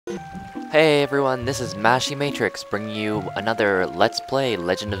Hey everyone, this is Mashy Matrix bringing you another Let's Play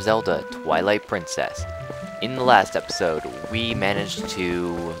Legend of Zelda Twilight Princess. In the last episode, we managed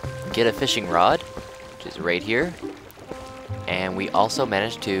to get a fishing rod, which is right here, and we also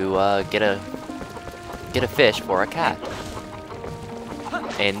managed to get a fish for a cat.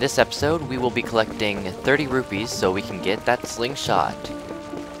 In this episode, we will be collecting 30 rupees so we can get that slingshot.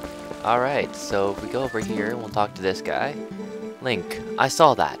 Alright, so if we go over here, we'll talk to this guy. Link, I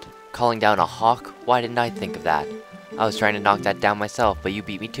saw that. Calling down a hawk? Why didn't I think of that? I was trying to knock that down myself, but you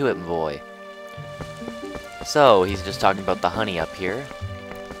beat me to it, my boy. So, he's just talking about the honey up here.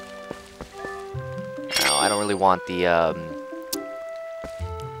 Now, I don't really want the,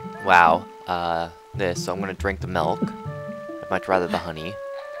 this, so I'm gonna drink the milk. I'd much rather the honey.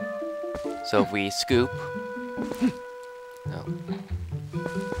 So if we scoop... No.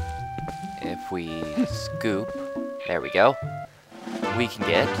 If we scoop... There we go. We can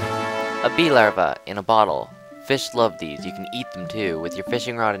get a bee larva in a bottle. Fish love these. You can eat them too. With your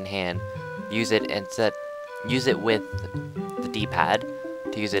fishing rod in hand, use it with the D-pad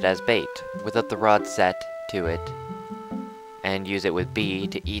to use it as bait. Without the rod set to it, and use it with B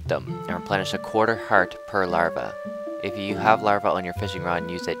to eat them, and replenish a quarter heart per larva. If you have larva on your fishing rod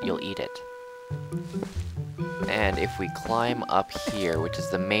and use it, you'll eat it. And if we climb up here, which is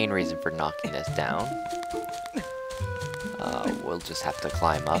the main reason for knocking this down, we'll just have to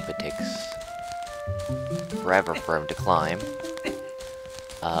climb up. It takes forever for him to climb.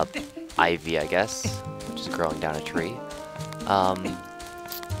 Ivy, I guess, which is growing down a tree. We'll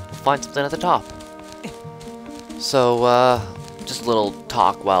find something at the top. So, just a little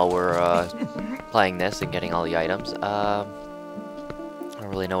talk while we're playing this and getting all the items. I don't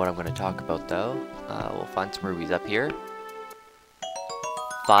really know what I'm going to talk about, though. We'll find some rubies up here.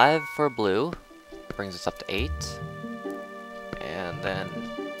 5 for blue. Brings us up to 8. And then...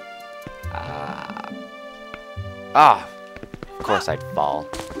 of course I'd fall.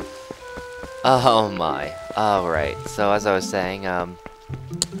 Oh my. Alright, so as I was saying, actually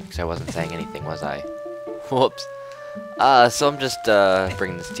I wasn't saying anything, was I? Whoops. So I'm just,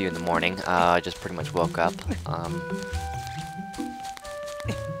 bringing this to you in the morning. I just pretty much woke up. I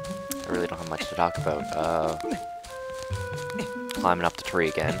really don't have much to talk about. Climbing up the tree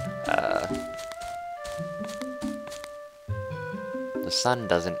again. The sun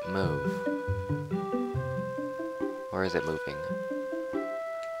doesn't move. Or is it moving?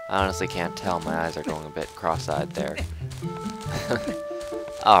 I honestly can't tell. My eyes are going a bit cross-eyed there.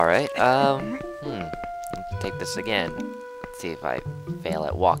 Alright, let's take this again. Let's see if I fail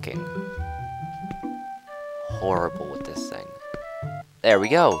at walking. Horrible with this thing. There we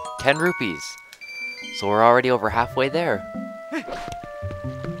go! 10 rupees! So we're already over halfway there.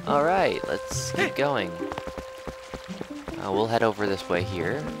 Alright, let's keep going. We'll head over this way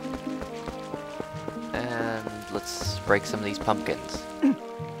here. And let's break some of these pumpkins.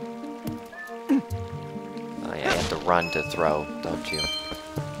 Oh yeah, you have to run to throw, don't you?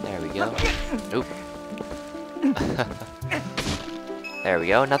 There we go. Oop. There we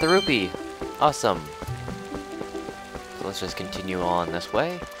go, another rupee! Awesome! So let's just continue on this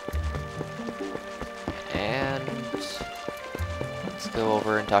way. And let's go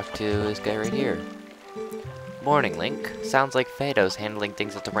over and talk to this guy right here. Morning, Link. Sounds like Fado's handling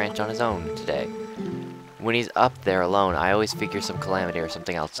things at the ranch on his own today. When he's up there alone, I always figure some calamity or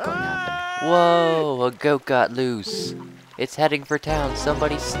something else is going to happen. Whoa! A goat got loose! It's heading for town.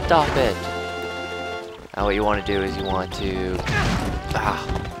 Somebody stop it! Now what you want to do is you want to...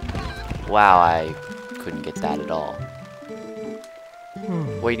 Wow, I couldn't get that at all.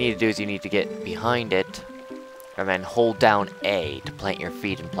 What you need to do is you need to get behind it and then hold down A to plant your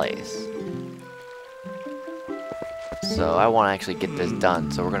feet in place. So I want to actually get this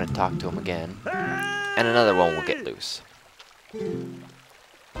done, so we're going to talk to him again. And another one will get loose.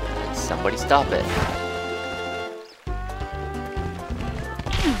 Somebody stop it.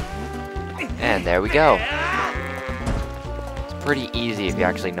 And there we go. It's pretty easy if you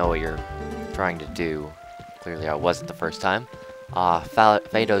actually know what you're trying to do. Clearly I wasn't the first time.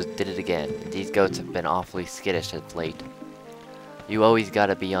 Fado's did it again. These goats have been awfully skittish of late. You always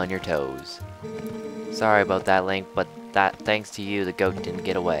gotta be on your toes. Sorry about that, Link, but thanks to you, the goat didn't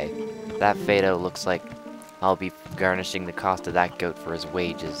get away. That Fado looks like I'll be garnishing the cost of that goat for his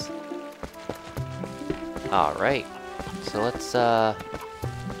wages. Alright. So let's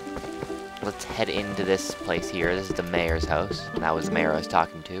head into this place here. This is the mayor's house. That was the mayor I was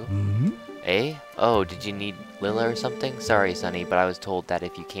talking to. Eh? Oh, did you need Lila or something? Sorry, Sonny, but I was told that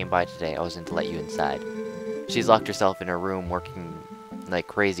if you came by today, I wasn't to let you inside. She's locked herself in her room working like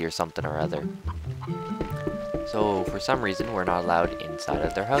crazy or something or other. So for some reason, we're not allowed inside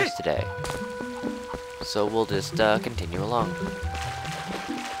of their house today. So we'll just continue along.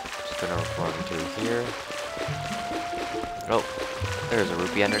 Just gonna run through here. Oh, there's a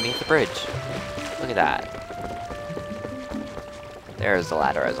rupee underneath the bridge. Look at that. There's the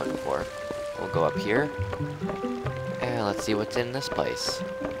ladder I was looking for. We'll go up here. And let's see what's in this place.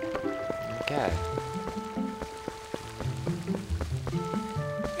 Okay.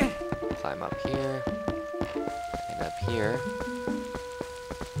 Climb up here. And up here.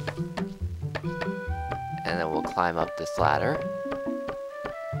 And then we'll climb up this ladder.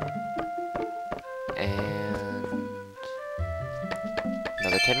 And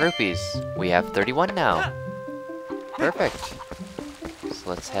another 10 rupees. We have 31 now. Perfect. So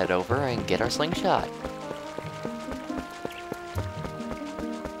let's head over and get our slingshot.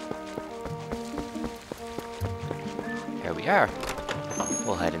 Here we are.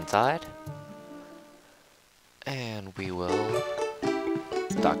 We'll head inside. And we will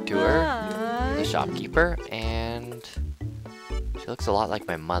talk to her, the shopkeeper, and she looks a lot like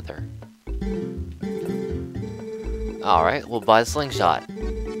my mother. Alright, we'll buy the slingshot.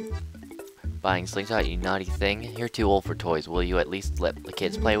 Buying slingshot, you naughty thing. You're too old for toys. Will you at least let the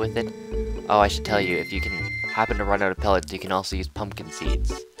kids play with it? Oh, I should tell you, if you can happen to run out of pellets, you can also use pumpkin seeds.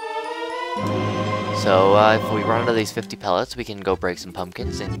 So, if we run out of these 50 pellets, we can go break some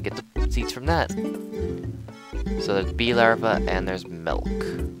pumpkins and get the seeds from that. So there's bee larva and there's milk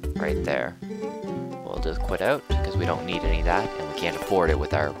right there. We'll just quit out because we don't need any of that and we can't afford it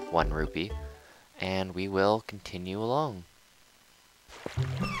with our 1 rupee. And we will continue along.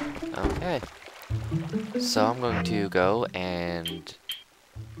 Okay. So I'm going to go and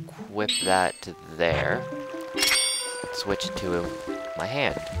whip that to there. Switch it to my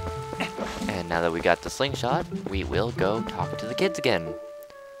hand. And now that we got the slingshot, we will go talk to the kids again.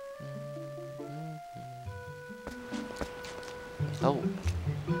 Oh.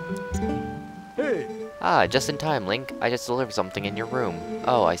 Hey. Ah, just in time, Link. I just delivered something in your room.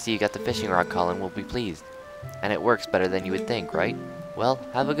 Oh, I see you got the fishing rod. Colin will be pleased. And it works better than you would think, right? Well,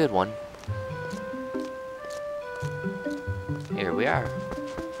 have a good one. Here we are.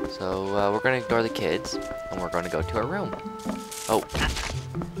 So, we're gonna ignore the kids, and we're gonna go to our room. Oh,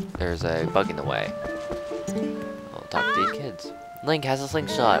 there's a bug in the way. I'll talk to the kids. Link has a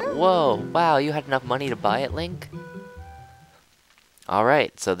slingshot. Whoa, wow, you had enough money to buy it, Link?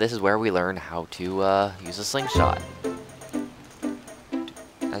 Alright, so this is where we learn how to use a slingshot.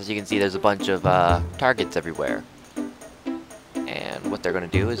 As you can see, there's a bunch of targets everywhere. And what they're going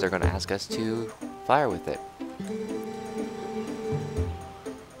to do is they're going to ask us to fire with it.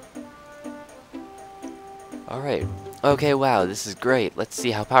 Alright. Okay, wow, this is great. Let's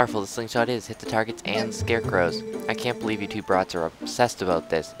see how powerful the slingshot is. Hit the targets and scarecrows. I can't believe you two brats are obsessed about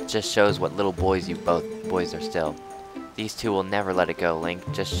this. It just shows what little boys you boys are still. These two will never let it go, Link.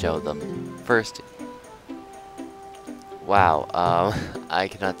 Just show them. First... Wow, I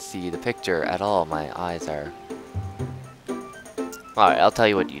cannot see the picture at all. My eyes are... Alright, I'll tell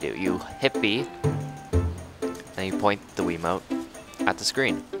you what you do. You hit B, and you point the Wiimote at the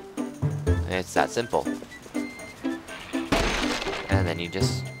screen. And it's that simple. And then you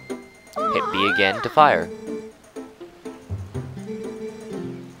just hit B again to fire.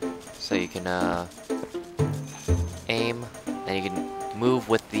 So you can, aim, and you can move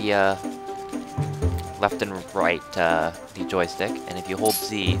with the, left and right, the joystick, and if you hold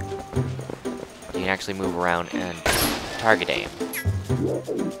Z, you can actually move around and target aim.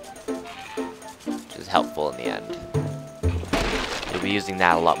 Which is helpful in the end. You'll be using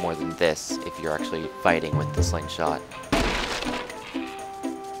that a lot more than this if you're actually fighting with the slingshot.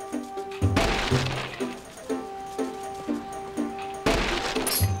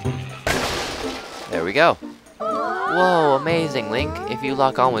 There we go. Whoa, amazing, Link. If you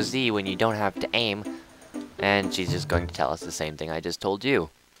lock on with Z when you don't have to aim, and she's just going to tell us the same thing I just told you.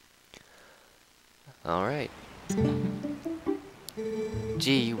 Alright.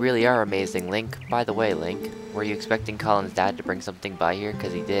 Gee, you really are amazing, Link. By the way, Link, were you expecting Colin's dad to bring something by here?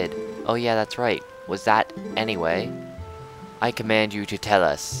 'Cause he did. Oh yeah, that's right. Was that anyway? I command you to tell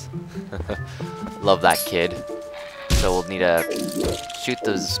us. Love that kid. So we'll need to shoot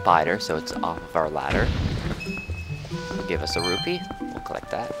the spider so it's off of our ladder. It'll give us a rupee. We'll collect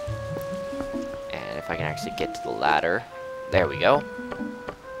that. And if I can actually get to the ladder. There we go.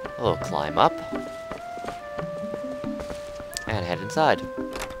 We'll climb up. And head inside.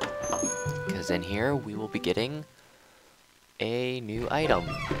 Because in here we will be getting a new item.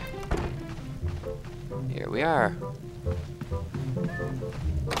 Here we are.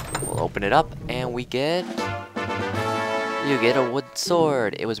 We'll open it up and we get You get a wood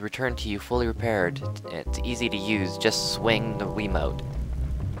sword. It was returned to you fully repaired. It's easy to use. Just swing the Wiimote.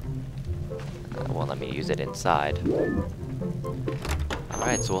 Won't let me use it inside.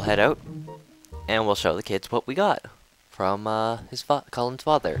 Alright, so we'll head out. And we'll show the kids what we got from Colin's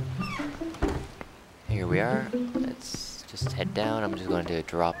father. Here we are. Let's just head down. I'm just going to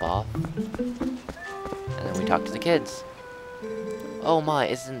drop off. And then we talk to the kids. Oh my,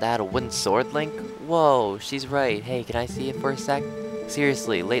 isn't that a wooden sword, Link? Whoa, she's right. Hey, can I see it for a sec?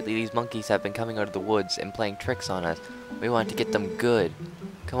 Seriously, lately these monkeys have been coming out of the woods and playing tricks on us. We want to get them good.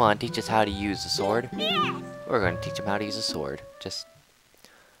 Come on, teach us how to use a sword. Yes. We're going to teach them how to use a sword. Just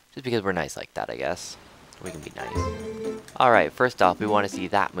because we're nice like that, I guess. We can be nice. Alright, first off, we want to see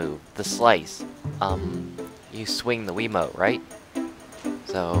that move. The slice. You swing the Wiimote, right?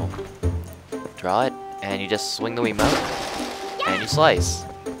 So, draw it, and you just swing the Wiimote, and you slice.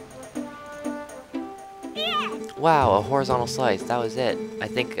 Wow, a horizontal slice, that was it. I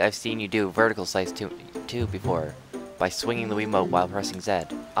think I've seen you do a vertical slice too before, by swinging the Wiimote while pressing Z.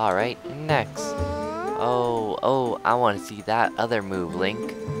 Alright, next. Oh, I want to see that other move,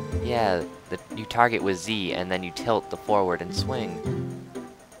 Link. Yeah, you target with Z, and then you tilt the forward and swing.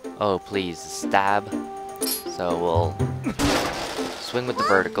 Oh, please, stab. So we'll swing with the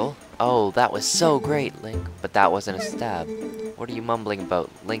vertical. Oh, that was so great, Link, but that wasn't a stab. What are you mumbling about?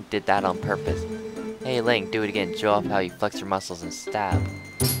 Link did that on purpose. Hey, Link, do it again. Show off how you flex your muscles and stab.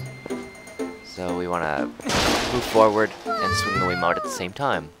 So we want to move forward and swing the Wiimote at the same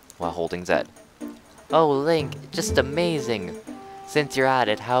time while holding Z. Oh, Link, just amazing! Since you're at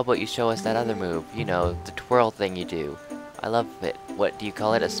it, how about you show us that other move? You know, the twirl thing you do. I love it. What do you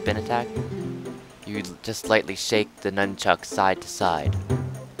call it? A spin attack? You just lightly shake the nunchuck side to side.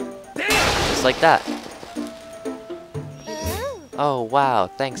 Just like that. Oh, wow.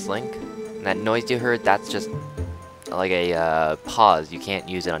 Thanks, Link. And that noise you heard, that's just like a pause. You can't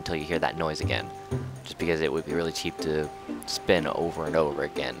use it until you hear that noise again. Just because it would be really cheap to spin over and over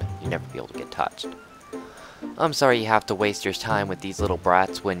again. You'd never be able to get touched. I'm sorry you have to waste your time with these little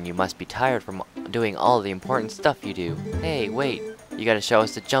brats when you must be tired from doing all the important stuff you do. Hey, wait. You gotta show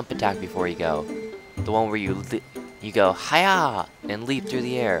us the jump attack before you go. The one where you go, hi-ya, and leap through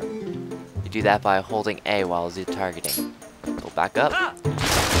the air. You do that by holding A while targeting. Go back up.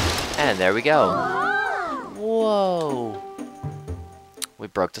 And there we go. Whoa. We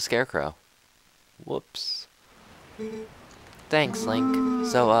broke the scarecrow. Whoops. Thanks, Link.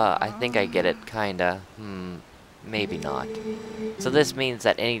 So, I think I get it, kinda. Maybe not. So this means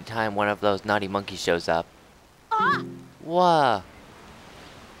that any time one of those naughty monkeys shows up... Whoa!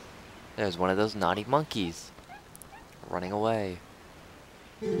 There's one of those naughty monkeys. Running away.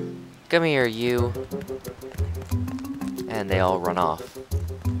 Come here, you. And they all run off.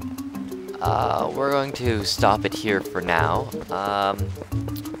 We're going to stop it here for now.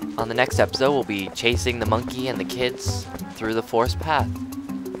 On the next episode, we'll be chasing the monkey and the kids through the forest path.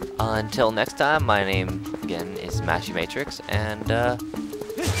 Until next time, my name, again, is Mashy Matrix, and,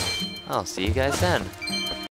 I'll see you guys then.